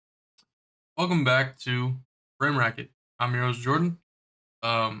Welcome back to Frame Racket. I'm your host Jordan.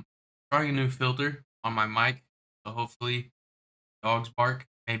 Um, Trying a new filter on my mic, so hopefully dogs bark.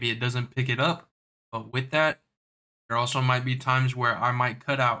 Maybe it doesn't pick it up, but with that, there also might be times where I might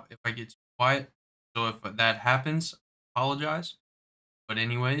cut out if I get too quiet. So if that happens, apologize. But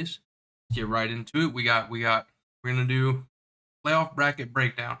anyways, get right into it. We're gonna do playoff bracket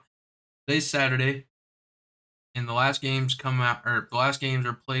breakdown. Today's Saturday, and the last games come out, or the last games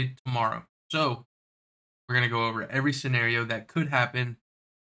are played tomorrow. So we're going to go over every scenario that could happen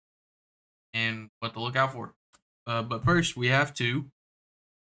and what to look out for. But first, we have to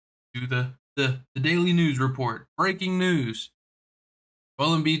do the daily news report. Breaking news.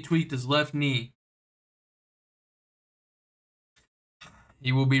 Joel Embiid tweaked his left knee.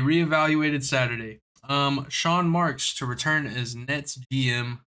 He will be reevaluated Saturday. Sean Marks to return as Nets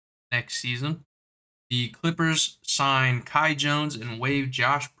GM next season. The Clippers sign Kai Jones and waive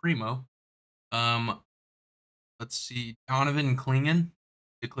Josh Primo. Let's see. Donovan Clingan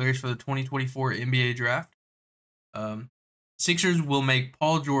declares for the 2024 NBA draft. Sixers will make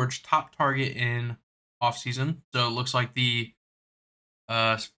Paul George top target in offseason. So it looks like the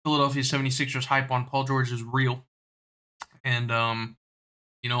Philadelphia 76ers hype on Paul George is real. And,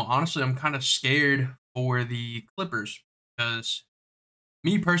 honestly, I'm kind of scared for the Clippers because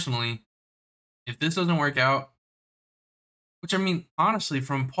me personally, if this doesn't work out, which I mean, honestly,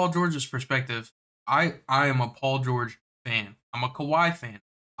 from Paul George's perspective, I am a Paul George fan. I'm a Kawhi fan.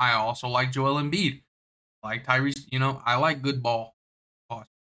 I also like Joel Embiid. Like Tyrese, I like good ball.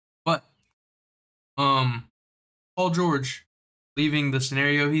 But Paul George leaving the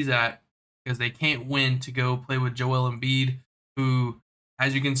scenario he's at because they can't win to go play with Joel Embiid, who,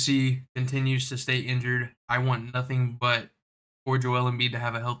 as you can see, continues to stay injured. I want nothing but for Joel Embiid to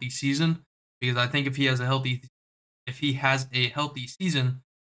have a healthy season because I think if he has a healthy season,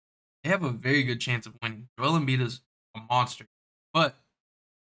 they have a very good chance of winning. Joel Embiid is a monster. But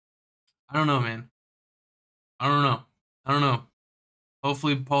I don't know, man. I don't know.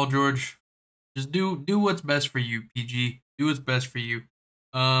 Hopefully Paul George just do what's best for you, PG. Do what's best for you.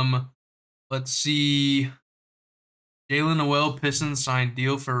 Let's see. Jalen Noel Pistons signed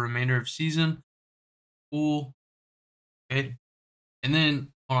deal for remainder of season. Cool. Okay. And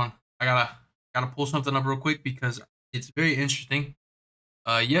then hold on. I gotta pull something up real quick because it's very interesting.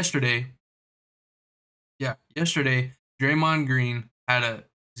 Yesterday, Draymond Green had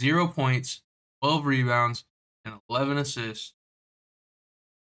 0 points, 12 rebounds, and 11 assists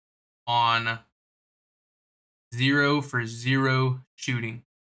on 0 for 0 shooting.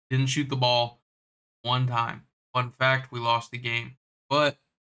 Didn't shoot the ball one time. Fun fact, we lost the game. But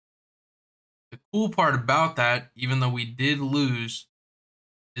the cool part about that, even though we did lose,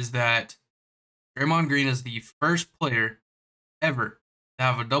 is that Draymond Green is the first player ever to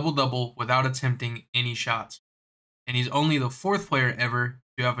have a double-double without attempting any shots. And he's only the fourth player ever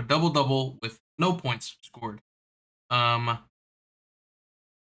to have a double-double with no points scored.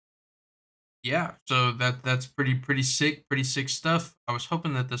 Yeah, so that's pretty sick stuff. I was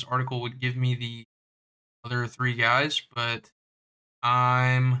hoping that this article would give me the other three guys, but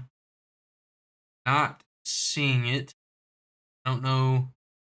I'm not seeing it. I don't know.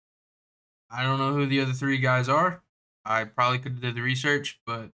 I don't know who the other three guys are. I probably could have did the research,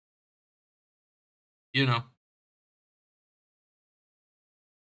 but you know,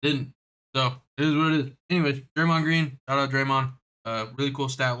 didn't. So it is what it is. Anyways, Draymond Green, shout out Draymond. Really cool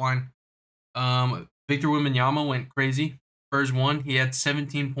stat line. Victor Wembanyama went crazy. First one, he had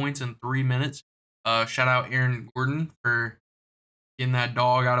 17 points in 3 minutes. Shout out Aaron Gordon for getting that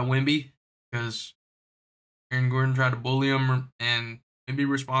dog out of Wemby because Aaron Gordon tried to bully him and Wemby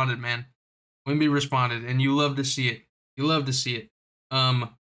responded, man. Wemby responded, and you love to see it. You love to see it.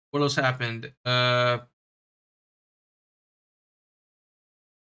 What else happened? That's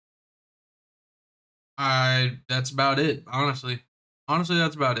about it. Honestly,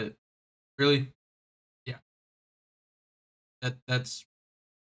 that's about it. Really, yeah. That's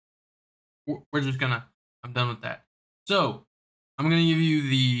we're just gonna. I'm done with that. So I'm gonna give you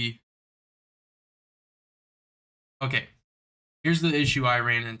the. Okay, here's the issue I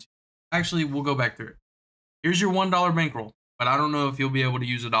ran into. Actually, we'll go back through it. Here's your $1 bankroll, but I don't know if you'll be able to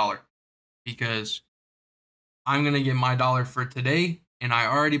use a dollar because I'm gonna get my dollar for today, and I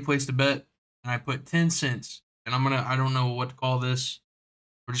already placed a bet, and I put 10 cents, and I don't know what to call this.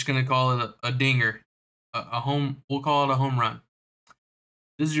 We're just gonna call it a dinger, a home. We'll call it a home run.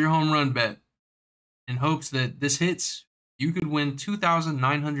 This is your home run bet, in hopes that this hits. You could win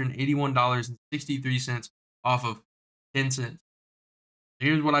 $2,981.63 off of 10 cents.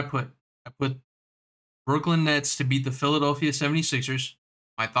 Here's what I put. I put Brooklyn Nets to beat the Philadelphia 76ers.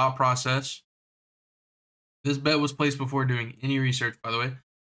 My thought process This bet was placed before doing any research, by the way.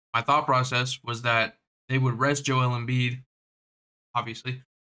 My thought process was that they would rest Joel Embiid, obviously.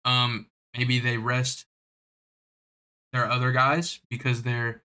 Maybe they rest their other guys because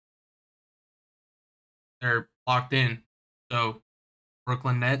they're locked in. So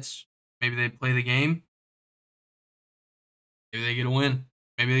Brooklyn Nets, maybe they play the game. Maybe they get a win.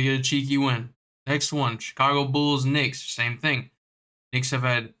 Maybe they get a cheeky win. Next one, Chicago Bulls, Knicks, same thing. Knicks have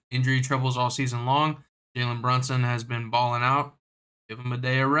had injury troubles all season long. Jalen Brunson has been balling out. Give him a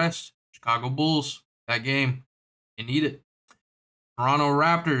day of rest. Chicago Bulls, that game, they need it. Toronto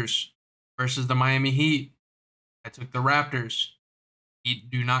Raptors versus the Miami Heat. I took the Raptors. Heat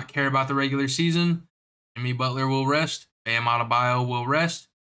do not care about the regular season. Jimmy Butler will rest. Bam Adebayo will rest.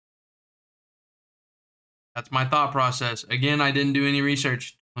 That's my thought process. Again, I didn't do any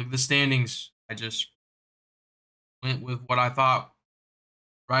research. Look at the standings. I just went with what I thought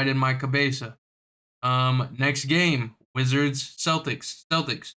right in my cabeza. Next game, Wizards, Celtics.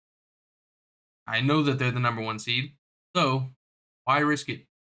 Celtics. I know that they're the number 1 seed. So, why risk it?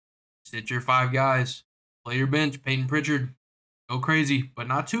 Sit your 5 guys. Play your bench. Peyton Pritchard. Go crazy, but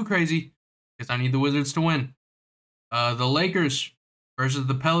not too crazy, because I need the Wizards to win. The Lakers versus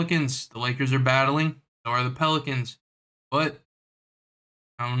the Pelicans. The Lakers are battling. So are the Pelicans. But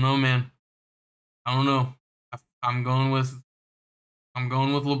I don't know, man. I don't know. I'm going with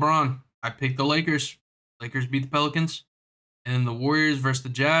LeBron. I picked the Lakers. Lakers beat the Pelicans. And then the Warriors versus the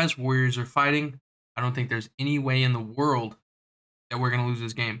Jazz. Warriors are fighting. I don't think there's any way in the world that we're going to lose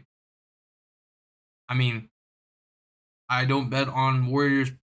this game. I mean, I don't bet on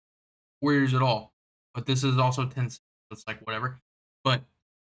Warriors at all. But this is also 10 cents. It's like whatever. But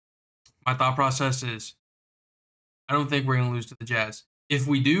my thought process is I don't think we're going to lose to the Jazz. If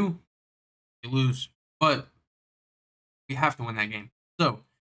we do, we lose. But we have to win that game. So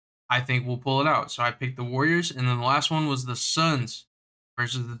I think we'll pull it out. So I picked the Warriors. And then the last one was the Suns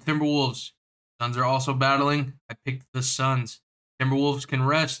versus the Timberwolves. Suns are also battling. I picked the Suns. Timberwolves can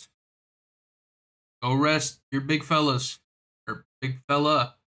rest. Go rest your big fellas. Or big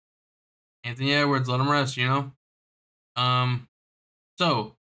fella. Anthony Edwards, let him rest, you know?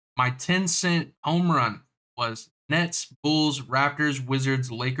 So my 10-cent home run was Nets, Bulls, Raptors,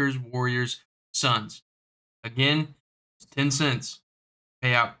 Wizards, Lakers, Warriors, Suns. Again, it's 10 cents.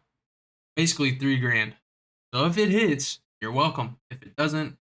 Pay out basically $3,000. So if it hits, you're welcome. If it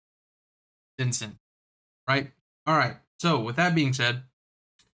doesn't, 10 cents. Right? All right. So with that being said,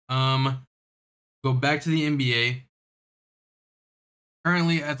 go back to the NBA.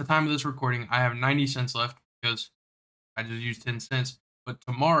 Currently, at the time of this recording, I have 90 cents left because I just used 10 cents. But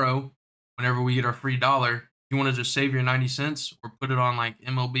tomorrow, whenever we get our free dollar, you want to just save your 90 cents or put it on like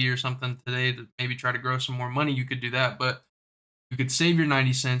MLB or something today to maybe try to grow some more money, you could do that. But you could save your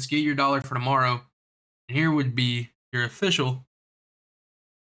 90 cents, get your dollar for tomorrow, and here would be your official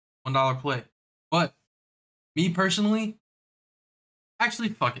 $1 play. But me personally, actually,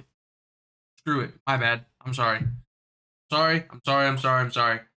 fuck it. Screw it. My bad. I'm sorry. I'm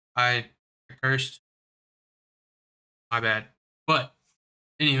sorry. I cursed. My bad. But,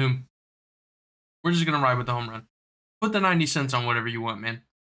 anywho, we're just going to ride with the home run. Put the 90 cents on whatever you want, man.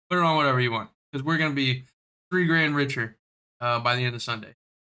 Put it on whatever you want. Because we're going to be $3,000 richer by the end of Sunday.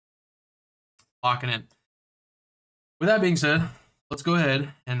 Locking in. With that being said, let's go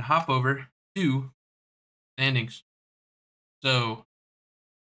ahead and hop over to standings. So,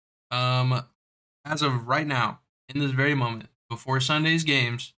 as of right now, in this very moment, before Sunday's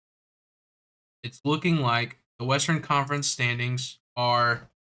games, it's looking like the Western Conference standings are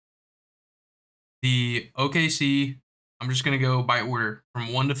the OKC. I'm just going to go by order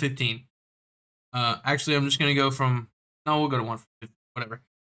from 1 to 15. Actually, I'm just going to go from, no, we'll go to 1, whatever.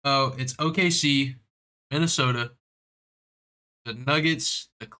 It's OKC, Minnesota, the Nuggets,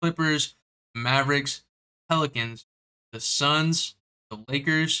 the Clippers, the Mavericks, Pelicans, the Suns, the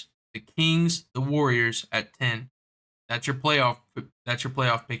Lakers, the Kings, the Warriors at 10. That's your playoff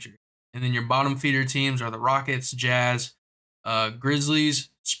picture. And then your bottom feeder teams are the Rockets, Jazz, Grizzlies,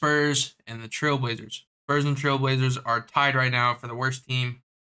 Spurs, and the Trailblazers. Spurs and Trailblazers are tied right now for the worst team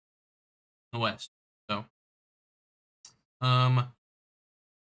in the West. So, and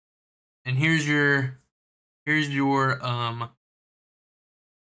here's your where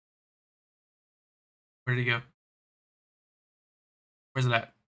did he go? Where's it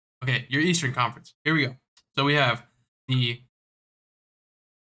at? Okay, your Eastern Conference. Here we go. So we have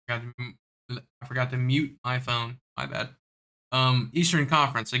I forgot to mute my phone. My bad. Eastern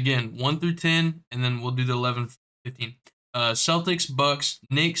Conference again, 1 through 10, and then we'll do the 11, 15. Celtics, Bucks,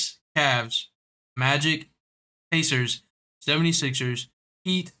 Knicks, Cavs, Magic, Pacers, 76ers,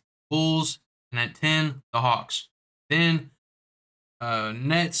 Heat, Bulls, And at 10, the Hawks. Then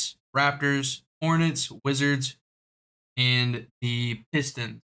Nets, Raptors, Hornets, Wizards, and the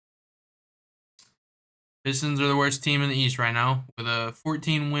Pistons. Pistons are the worst team in the East right now with a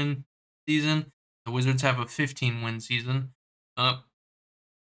 14-win season. The Wizards have a 15-win season. For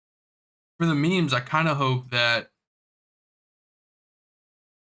the memes, I kind of hope that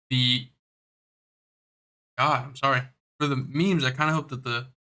the I'm sorry. For the memes, I kind of hope that the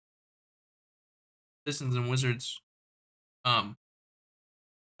Pistons and Wizards die.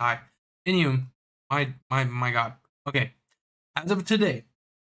 Anywho, my God. Okay, as of today,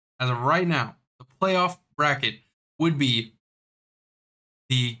 as of right now, the playoff bracket would be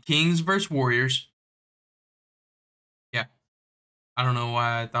the Kings versus Warriors. Yeah, I don't know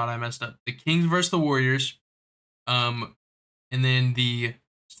why I thought I messed up. The Kings versus the Warriors. Um, and then the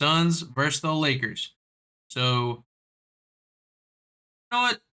Suns versus the Lakers. So, you know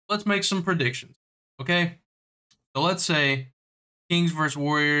what? Let's make some predictions. Okay? So let's say Kings versus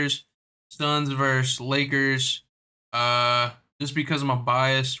Warriors, Suns versus Lakers. Just because I'm a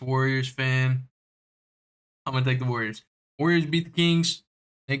biased Warriors fan, I'm gonna take the Warriors. Warriors beat the Kings.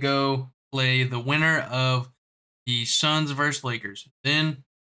 They go play the winner of the Suns versus Lakers. Then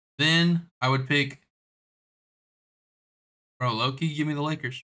I would pick. Bro, Loki, give me the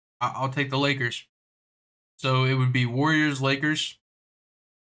Lakers. I'll take the Lakers. So it would be Warriors, Lakers.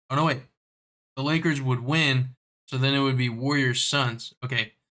 Oh no, wait. The Lakers would win. So then it would be Warriors, Suns.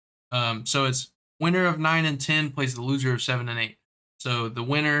 Okay. So it's winner of 9 and 10 plays the loser of 7 and 8. So the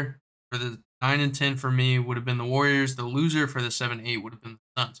winner for the 9 and 10 for me would have been the Warriors. The loser for the 7 and 8 would have been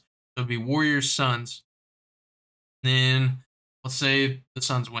the Suns. So it'd be Warriors, Suns. Then let's say the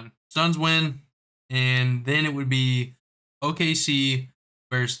Suns win. Suns win, and then it would be OKC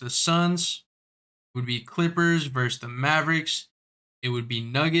versus the Suns. It would be Clippers versus the Mavericks. It would be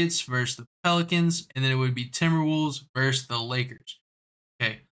Nuggets versus the Pelicans, and then it would be Timberwolves versus the Lakers.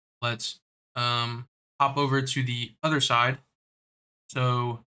 Okay, let's hop over to the other side.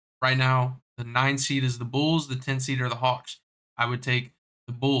 So right now, the 9 seed is the Bulls, the 10 seed are the Hawks. I would take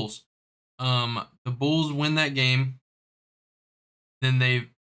the Bulls. The Bulls win that game. Then the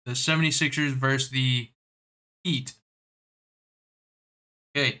 76ers versus the Heat.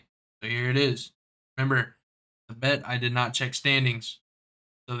 Okay, so here it is. Remember, the bet I did not check standings.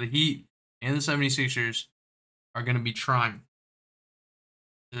 So the Heat and the 76ers are going to be trying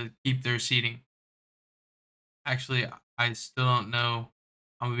to keep their seeding. Actually, I still don't know.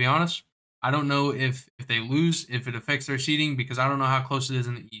 I'm going to be honest. I don't know if they lose, if it affects their seeding, because I don't know how close it is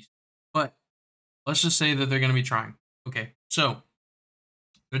in the East. But let's just say that they're going to be trying. Okay, so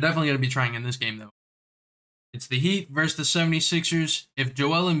they're definitely going to be trying in this game, though. It's the Heat versus the 76ers. If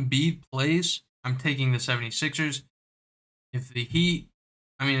Joel Embiid plays, I'm taking the 76ers. If he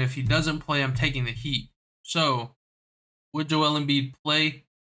doesn't play, I'm taking the Heat. So, would Joel Embiid play?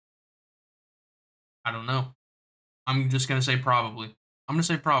 I don't know. I'm just going to say probably. I'm going to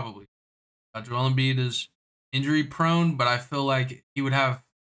say probably. Joel Embiid is injury prone, but I feel like he would have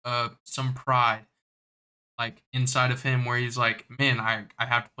some pride like inside of him where he's like, man, I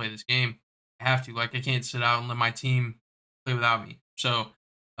have to play this game. I have to. Like, I can't sit out and let my team play without me. So,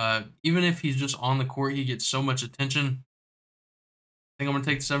 even if he's just on the court, he gets so much attention. I think I'm going to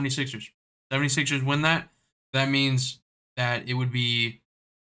take the 76ers. 76ers win that. That means that it would be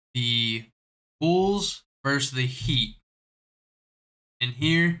the Bulls versus the Heat. And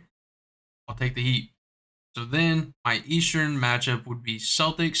here, I'll take the Heat. So then my Eastern matchup would be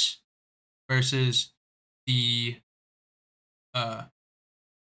Celtics versus the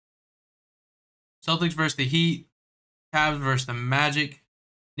Celtics versus the Heat, Cavs versus the Magic,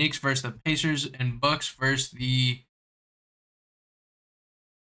 Knicks versus the Pacers, and Bucks versus the.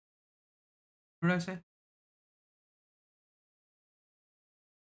 What did I say?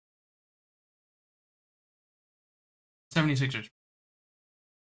 76ers.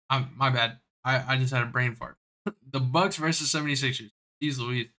 My bad. I just had a brain fart. The Bucks versus 76ers. Jeez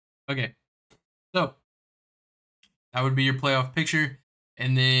Louise. Okay. So that would be your playoff picture.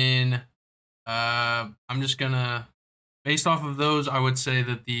 And then I'm just gonna based off of those, I would say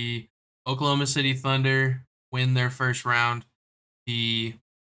that the Oklahoma City Thunder win their first round. The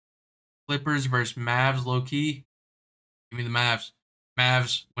Clippers versus Mavs, low key. Give me the Mavs.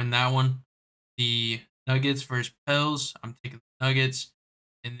 Mavs win that one. The Nuggets versus Pels. I'm taking the Nuggets.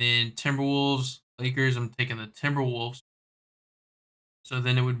 And then Timberwolves, Lakers. I'm taking the Timberwolves. So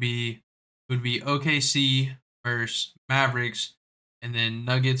then it would be OKC versus Mavericks, and then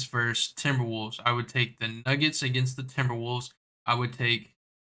Nuggets versus Timberwolves. I would take the Nuggets against the Timberwolves. I would take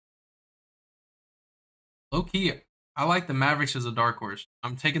low key. I like the Mavericks as a dark horse.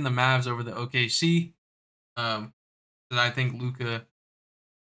 I'm taking the Mavs over the OKC. Um, because I think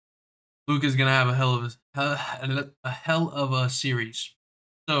Luka's gonna have a hell of a series.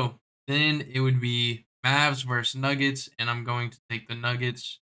 So then it would be Mavs versus Nuggets, and I'm going to take the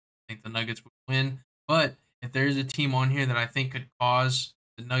Nuggets. I think the Nuggets would win. But if there is a team on here that I think could cause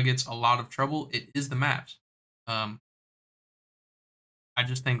the Nuggets a lot of trouble, it is the Mavs. Um, I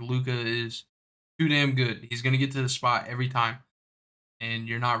just think Luka is too damn good. He's gonna get to the spot every time, and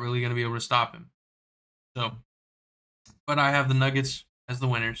you're not really gonna be able to stop him. So, but I have the Nuggets as the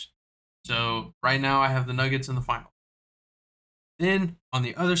winners. So right now I have the Nuggets in the final. Then on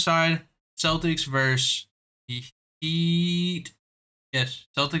the other side, Celtics versus the Heat. Yes,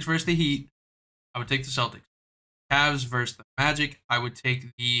 Celtics versus the Heat. I would take the Celtics. Cavs versus the Magic. I would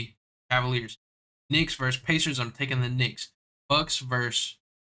take the Cavaliers. Knicks versus Pacers. I'm taking the Knicks. Bucks versus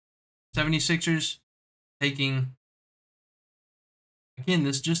 76ers. Taking. Again,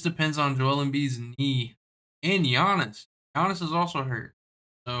 this just depends on Joel Embiid's knee and Giannis. Giannis is also hurt.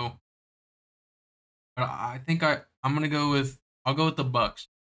 So, but I think I'm gonna go with I'll go with the Bucks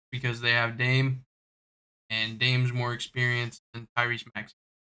because they have Dame and Dame's more experienced than Tyrese Maxey.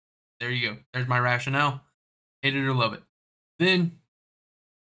 There you go. There's my rationale. Hate it or love it. Then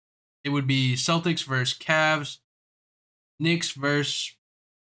it would be Celtics versus Cavs, Knicks versus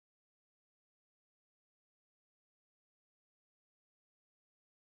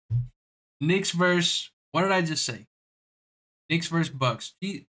what did I just say? Knicks versus Bucks.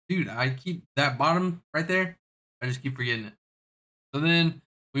 Dude, I keep that bottom right there. I just keep forgetting it. So then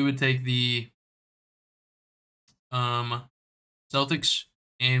we would take the um Celtics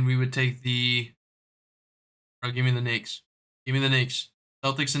and we would take the give me the Knicks. Give me the Knicks.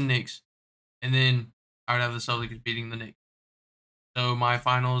 Celtics and Knicks. And then I would have the Celtics beating the Knicks. So my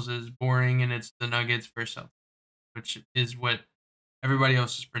finals is boring and it's the Nuggets versus Celtics, which is what everybody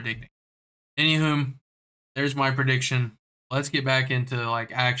else is predicting. Anywho, there's my prediction. Let's get back into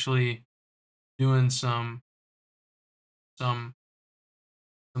like actually doing some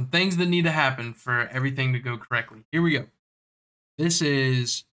things that need to happen for everything to go correctly. Here we go. This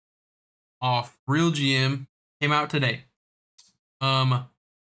is off Real GM. Came out today. We're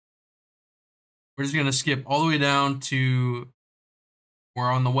just gonna skip all the way down to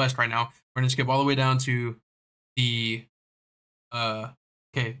we're on the West right now. We're gonna skip all the way down to the the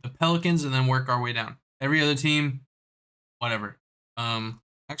Pelicans and then work our way down. Every other team, whatever.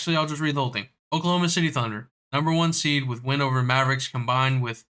 Actually I'll just read the whole thing. Oklahoma City Thunder, #1 seed with win over Mavericks combined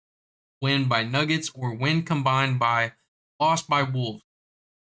with win by Nuggets or win combined by loss by Wolves.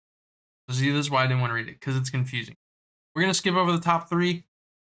 So see, this is why I didn't want to read it, because it's confusing. We're gonna skip over the top three.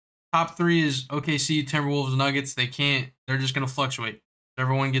 Top three is OKC, Timberwolves, Nuggets. They're just gonna fluctuate.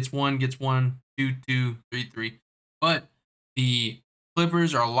 Everyone gets one, 2, 2, 3, 3. But the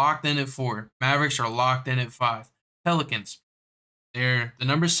Clippers are locked in at 4. Mavericks are locked in at 5. Pelicans, they're the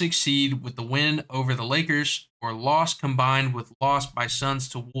 #6 seed with the win over the Lakers or loss combined with loss by Suns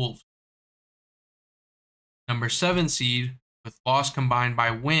to Wolves. #7 seed with loss combined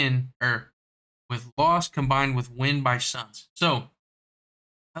by win with loss combined with win by Suns. So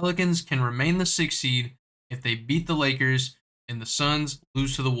Pelicans can remain the 6th seed if they beat the Lakers and the Suns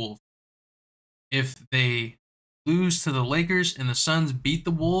lose to the Wolves. If they lose to the Lakers and the Suns beat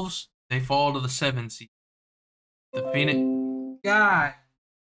the Wolves, they fall to the 7th seed. The Phoenix. God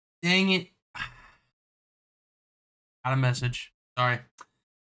dang it. Got a message. Sorry.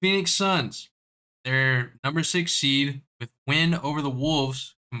 Phoenix Suns. They're #6 seed with win over the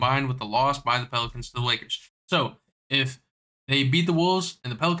Wolves combined with the loss by the Pelicans to the Lakers. So if they beat the Wolves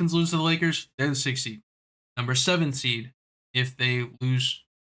and the Pelicans lose to the Lakers, they're the 6th seed. #7 seed if they lose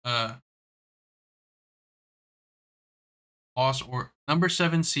loss or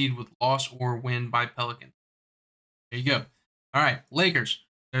 #7 seed with loss or win by Pelicans. There you go. All right, Lakers.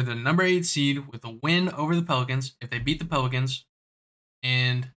 They're the #8 seed with a win over the Pelicans if they beat the Pelicans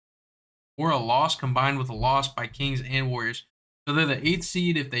and or a loss combined with a loss by Kings and Warriors. So they're the 8th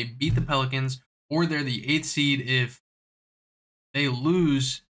seed if they beat the Pelicans, or they're the 8th seed if they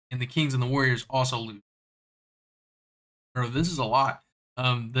lose and the Kings and the Warriors also lose. Bro, this is a lot.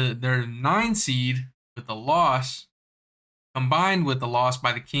 They're 9 seed with the loss combined with the loss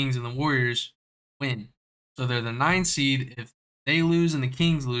by the Kings and the Warriors win. So they're the 9 seed if they lose and the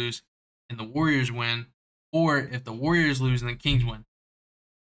Kings lose and the Warriors win, or if the Warriors lose and the Kings win.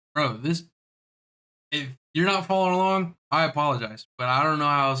 Bro, if you're not following along, I apologize, but I don't know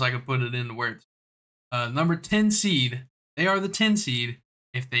how else I could put it into words. #10 seed, they are the 10 seed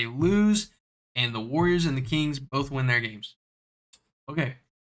if they lose and the Warriors and the Kings both win their games. Okay.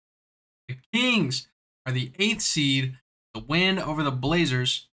 The Kings are the 8th seed, the win over the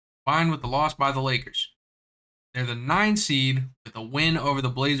Blazers, combined with the loss by the Lakers. They're the 9th seed with a win over the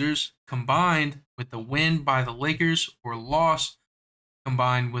Blazers, combined with the win by the Lakers, or loss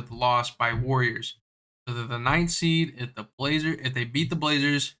combined with loss by Warriors. So they're the 9th seed if they beat the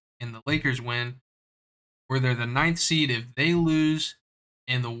Blazers and the Lakers win, or they're the 9th seed if they lose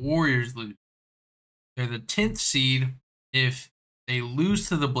and the Warriors lose. They're the 10th seed if they lose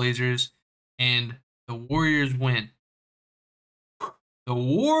to the Blazers and the Warriors win. The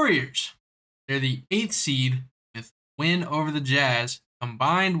Warriors, they're the 8th seed with win over the Jazz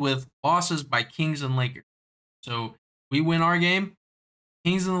combined with losses by Kings and Lakers. So we win our game,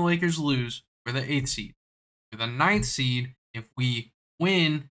 Kings and the Lakers lose. We're the 8th seed. We're the 9th seed if we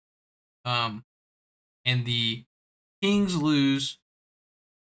win and the Kings lose,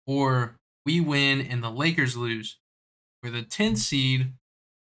 or we win and the Lakers lose. We're the 10th seed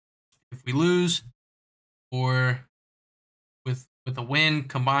if we lose, or with a win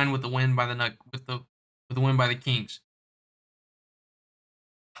combined with the win by the win by the Kings.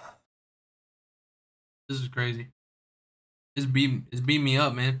 This is crazy. It's beating me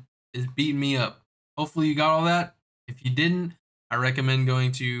up, man. It's beating me up. Hopefully you got all that. If you didn't, I recommend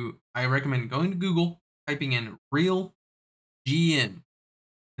going to Google, typing in real GM.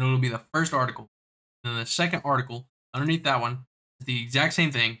 And it'll be the first article. And then the second article underneath that one is the exact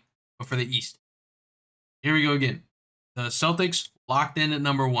same thing, but for the East. Here we go again. The Celtics locked in at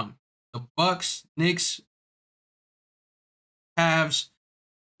number 1. The Bucks, Knicks, Cavs,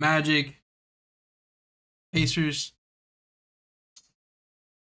 Magic, Pacers.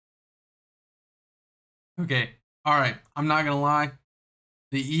 Okay. All right. I'm not going to lie.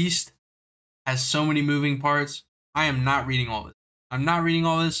 The East has so many moving parts. I am not reading all this. I'm not reading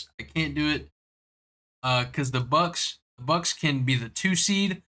all this. I can't do it. Because the Bucks can be the 2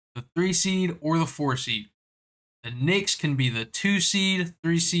 seed, the 3 seed, or the 4 seed. The Knicks can be the 2 seed,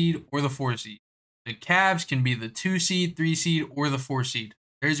 3 seed, or the 4 seed. The Cavs can be the 2 seed, 3 seed, or the 4 seed.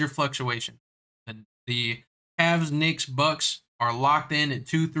 There's your fluctuation. The Cavs, Knicks, Bucks are locked in at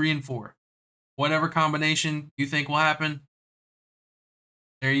 2, 3, and 4. Whatever combination you think will happen,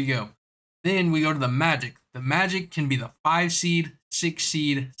 there you go. Then we go to the Magic. The Magic can be the 5 seed, 6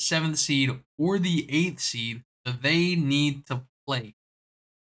 seed, 7th seed, or the 8th seed, so they need to play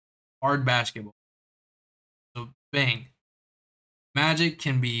hard basketball. So bang. Magic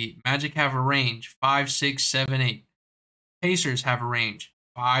have a range 5, 6, 7, 8. Pacers have a range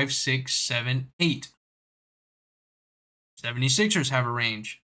 5, 6, 7, 8. 76ers have a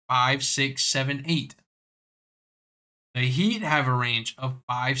range 5, 6, 7, 8. The Heat have a range of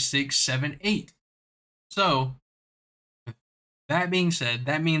 5, 6, 7, 8. So, with that being said,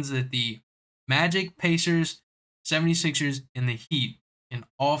 that means that the Magic, Pacers, 76ers, and the Heat can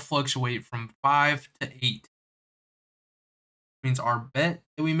all fluctuate from 5 to 8. Means our bet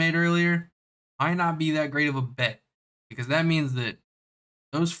that we made earlier might not be that great of a bet, because that means that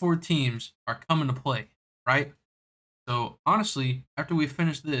those 4 teams are coming to play, right? So honestly, after we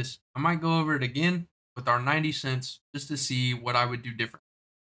finish this, I might go over it again with our 90 cents just to see what I would do different.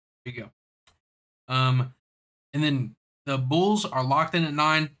 There you go. And then the Bulls are locked in at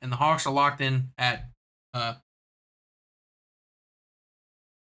 9, and the Hawks are locked in at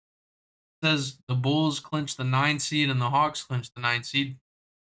says the Bulls clinch the 9 seed and the Hawks clinch the 9 seed.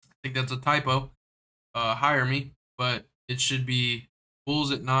 I think that's a typo. Hire me, but it should be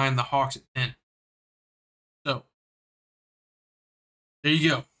Bulls at 9, the Hawks at 10. So there you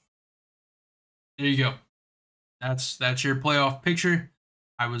go. There you go. That's your playoff picture.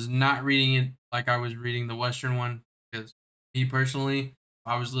 I was not reading it like I was reading the Western one, because me personally, if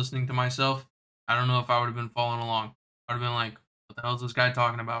I was listening to myself, I don't know if I would have been following along. I would have been like, what the hell is this guy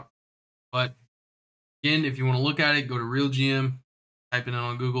talking about? But again, if you want to look at it, go to Real GM, type it in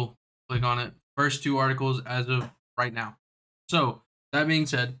on Google, click on it. First 2 articles as of right now. So that being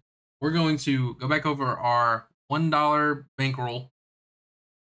said, we're going to go back over our $1 bankroll,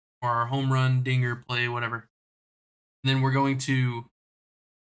 or our home run, dinger, play, whatever. And then we're going to,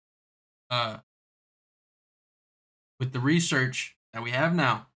 with the research that we have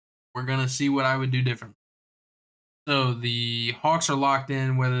now, we're going to see what I would do different. So the Hawks are locked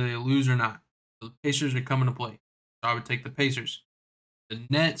in whether they lose or not. So the Pacers are coming to play. So I would take the Pacers. The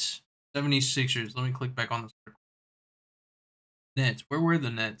Nets, 76ers. Let me click back on this article. Nets. Where were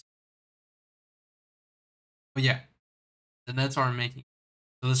the Nets? Oh, yeah. The Nets aren't making.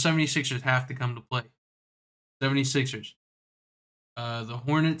 So the 76ers have to come to play. 76ers. The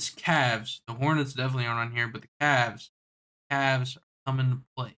Hornets, Cavs. The Hornets definitely aren't on here, but the Cavs are coming to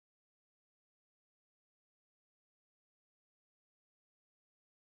play.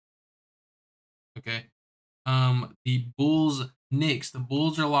 Okay. The Bulls Knicks. The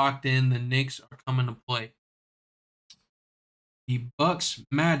Bulls are locked in. The Knicks are coming to play. The Bucks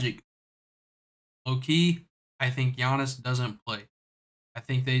Magic. Low key, I think Giannis doesn't play. I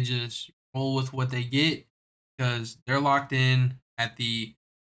think they just roll with what they get because they're locked in at the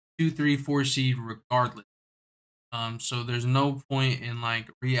 2, 3, 4 seed regardless. So there's no point in like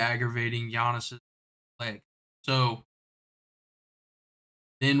re-aggravating Giannis's leg. So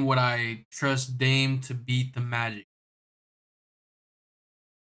then would I trust Dame to beat the Magic?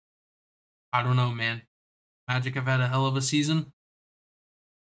 I don't know, man. Magic have had a hell of a season,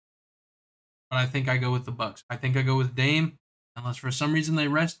 but I think I go with the Bucks. I think I go with Dame, unless for some reason they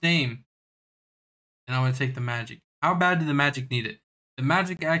rest Dame, then I would take the Magic. How bad do the Magic need it? The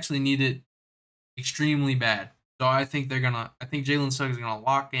Magic actually need it extremely bad. So I think they're gonna. I think Jalen Suggs is gonna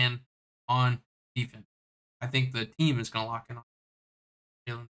lock in on defense. I think the team is gonna lock in on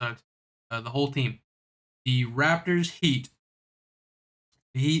Jalen Suggs. The whole team. The Raptors Heat.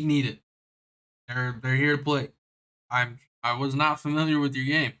 The Heat need it. They're here to play. I was not familiar with your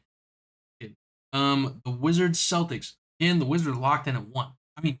game. The Wizards Celtics. Again, the Wizards locked in at 1.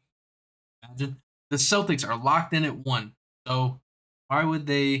 I mean, imagine the Celtics are locked in at 1. So why would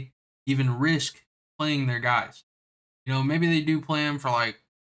they even risk playing their guys? Maybe they do play them for like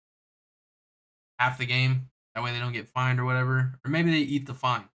half the game. That way they don't get fined or whatever. Or maybe they eat the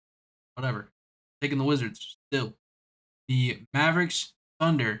fine. Whatever. Taking the Wizards still. The Mavericks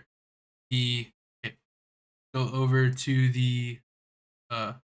Thunder. The okay, go over to the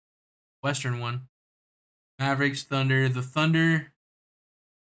uh Western one. Mavericks Thunder. The Thunder.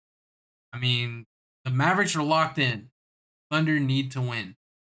 I mean, the Mavericks are locked in. Thunder need to win.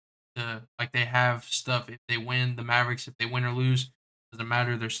 Like they have stuff. If they win, the Mavericks, if they win or lose, doesn't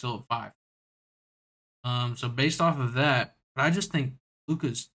matter. They're still at 5. So based off of that, but I just think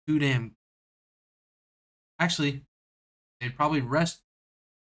Luka's too damn. Actually, they'd probably rest.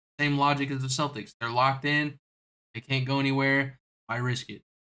 Same logic as the Celtics. They're locked in. They can't go anywhere. Why risk it?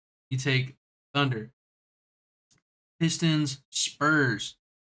 You take Thunder, Pistons, Spurs.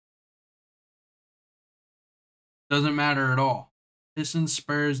 Doesn't matter at all. Pistons,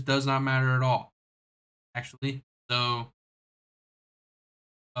 Spurs does not matter at all. Actually, so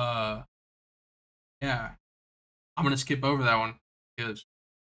uh, yeah, I'm gonna skip over that one because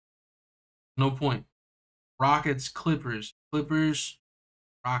no point. Rockets, Clippers, Clippers,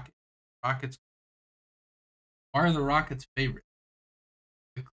 Rockets, Rockets. Why are the Rockets favorite?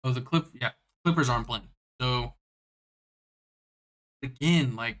 Oh, yeah, Clippers aren't playing. So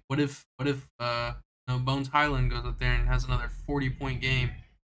again, like, what if Bones Highland goes up there and has another 40-point game?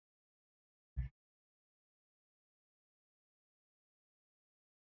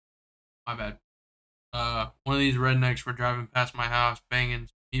 My bad. One of these rednecks were driving past my house, banging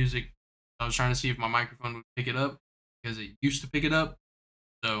music. I was trying to see if my microphone would pick it up because it used to pick it up.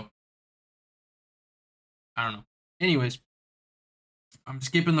 So I don't know. Anyways, I'm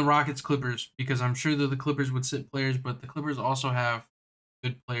skipping the Rockets Clippers because I'm sure that the Clippers would sit players, but the Clippers also have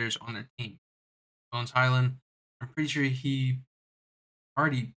good players on their team. Bones Highland, I'm pretty sure he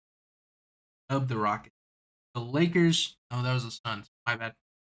already dubbed the Rockets. The Lakers, oh, that was the Suns. My bad.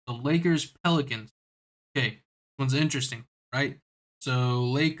 The Lakers Pelicans. Okay, this one's interesting, right? So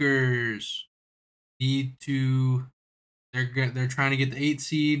Lakers need to. They're trying to get the 8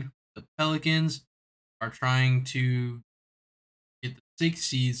 seed. The Pelicans are trying to get the 6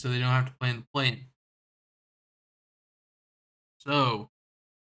 seed so they don't have to play in the play-in. So,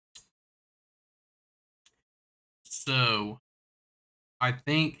 so I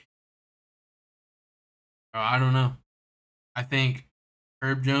think I don't know. I think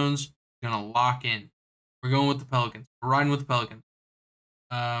Herb Jones is gonna lock in. We're going with the Pelicans. We're riding with the Pelicans.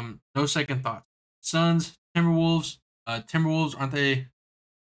 No second thoughts. Suns, Timberwolves. Timberwolves aren't they?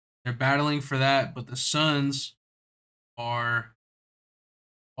 They're battling for that, but the Suns are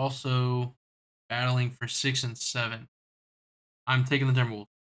also battling for 6 and 7. I'm taking the Timberwolves.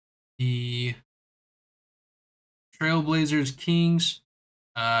 The Trailblazers, Kings.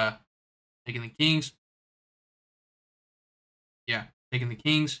 Uh, taking the Kings. Yeah, taking the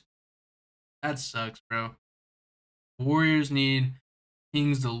Kings. That sucks, bro. Warriors need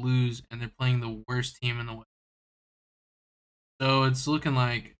Kings to lose, and they're playing the worst team in the West. So it's looking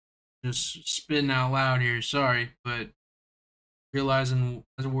like just spitting out loud here. Sorry, but realizing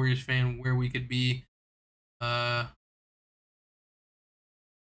as a Warriors fan where we could be. Uh,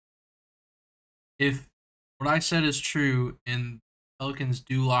 if what I said is true and Pelicans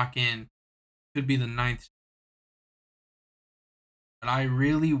do lock in, could be the 9th. But I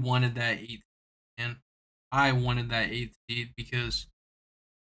really wanted that 8th, and I wanted that 8th seed because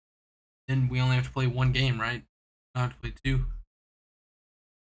then we only have to play one game, right? Not have to play two.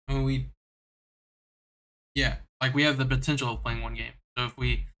 I mean, yeah, like we have the potential of playing one game. So if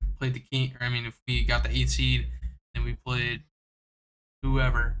we played the king, or I mean, if we got the 8th seed, then we played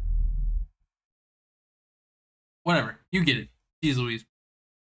whoever, whatever. You get it. Jeez Louise.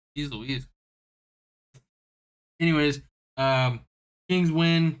 Jeez Louise. Anyways, Kings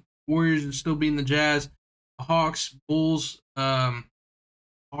win. Warriors are still beating the Jazz. The Hawks, Bulls,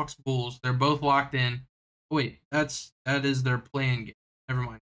 Hawks, Bulls. They're both locked in. Oh, wait, that is their playing game. Never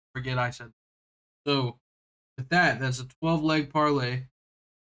mind. Forget I said. So with that, that's a 12-leg parlay,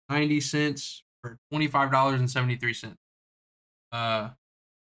 90 cents for $25.73. And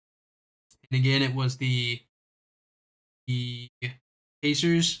again, it was the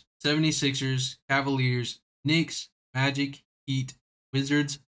Pacers, 76ers, Cavaliers, Knicks, Magic, Heat,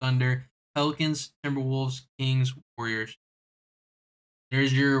 Wizards, Thunder, Pelicans, Timberwolves, Kings, Warriors.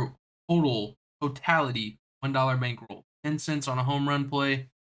 There's your totality $1 bankroll. 10 cents on a home run play,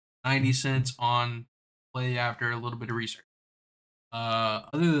 90 cents on play after a little bit of research.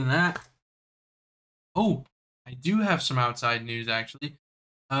 Other than that, oh, I do have some outside news actually.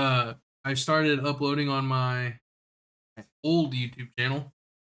 I started uploading on my old YouTube channel.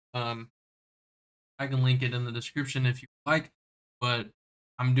 I can link it in the description if you like, but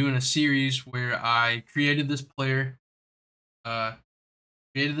I'm doing a series where I created this player. Uh,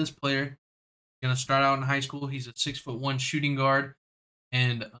 Gonna start out in high school. He's a 6'1" shooting guard,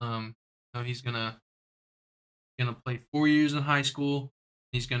 and he's gonna play 4 years in high school.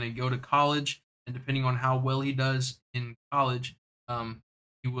 He's gonna go to college, and depending on how well he does in college,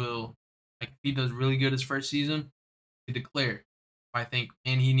 he will, like, if he does really good his first season, he declare. If I think,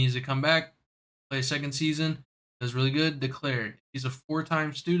 and he needs to come back, play a second season, does really good, declare. If he's a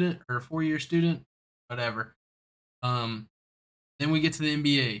 4-time student or a 4-year student, whatever. Then we get to the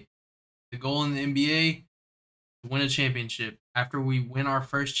NBA. The goal in the NBA to win a championship. After we win our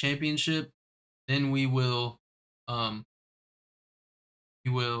first championship, then we will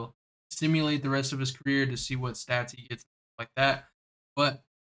simulate the rest of his career to see what stats he gets, like that. But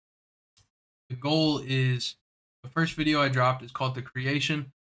the goal is, the first video I dropped is called The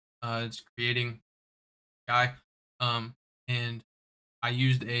Creation. It's creating a guy. And I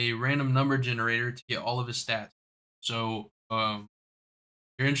used a random number generator to get all of his stats. So if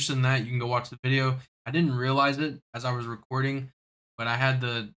you're interested in that, you can go watch the video. I didn't realize it as I was recording, but I had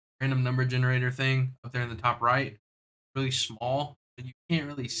the random number generator thing up there in the top right, really small, so you can't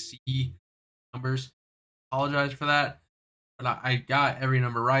really see numbers. Apologize for that, but I got every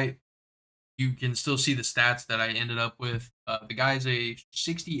number right. You can still see the stats that I ended up with. The guy's a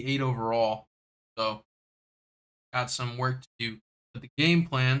 68 overall, so got some work to do. But the game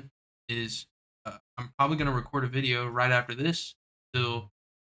plan is, I'm probably going to record a video right after this. Till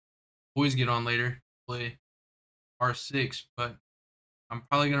boys get on later, play R6, but I'm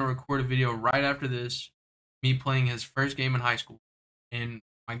probably going to record a video right after this, me playing his first game in high school. And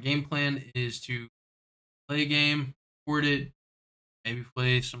my game plan is to play a game, record it, maybe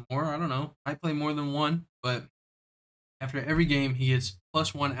play some more. I don't know. I play more than one, but after every game, he gets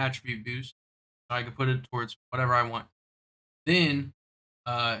 +1 attribute boost, so I can put it towards whatever I want. Then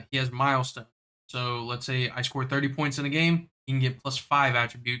he has milestones. So let's say I score 30 points in a game, he can get +5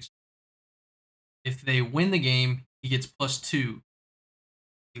 attributes. If they win the game, he gets +2.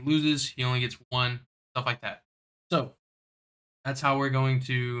 If he loses, he only gets 1, stuff like that. So that's how we're going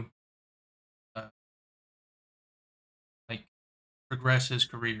to uh, like progress his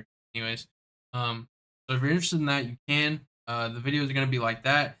career. Anyways, so if you're interested in that, you can. The videos are going to be like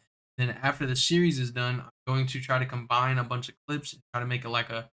that. Then after the series is done, I'm going to try to combine a bunch of clips and try to make it like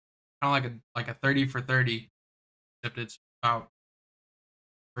a kind of like a 30 for 30, except it's about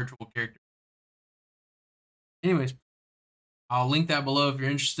virtual characters. Anyways, I'll link that below if you're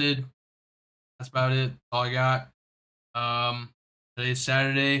interested. That's about it. That's all I got. Today's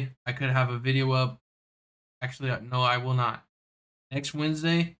Saturday. I could have a video up. Actually, no, I will not. Next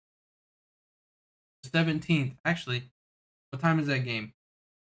Wednesday, the 17th. Actually, what time is that game?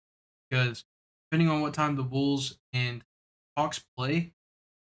 Because depending on what time the Bulls and Hawks play,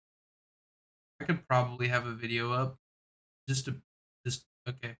 I could probably have a video up.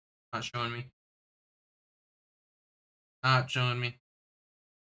 Okay, not showing me. Not showing me.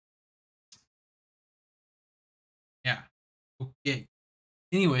 Yeah. Okay.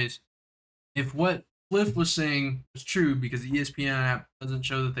 Anyways, if what Fliff was saying was true, because the ESPN app doesn't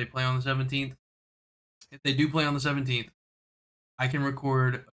show that they play on the 17th, if they do play on the 17th, I can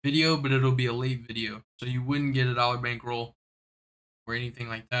record a video, but it'll be a late video. So you wouldn't get a dollar bankroll or anything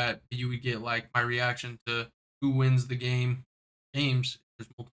like that. You would get like my reaction to who wins the games. There's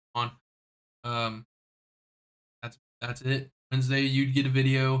multiple on. Um, that's it. Wednesday, you'd get a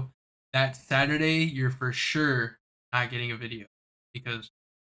video. That Saturday, you're for sure not getting a video because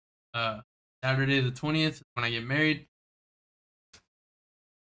uh Saturday the 20th when I get married.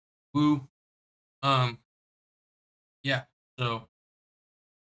 Woo. Um, yeah. So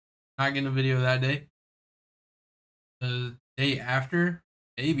not getting a video that day. The day after,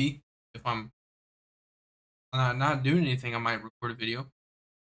 maybe if I'm not doing anything, I might record a video.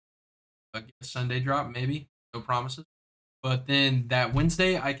 Get a Sunday drop, maybe. No promises. But then that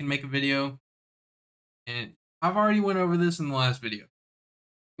Wednesday, I can make a video, and I've already went over this in the last video. If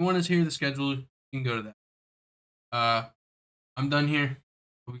you want to hear the schedule, you can go to that. I'm done here.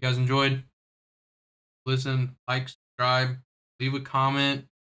 Hope you guys enjoyed. Listen, like, subscribe, leave a comment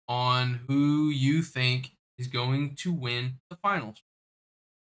on who you think is going to win the finals.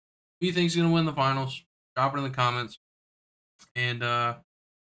 Who you think is going to win the finals? Drop it in the comments. And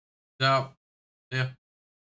out. Yeah.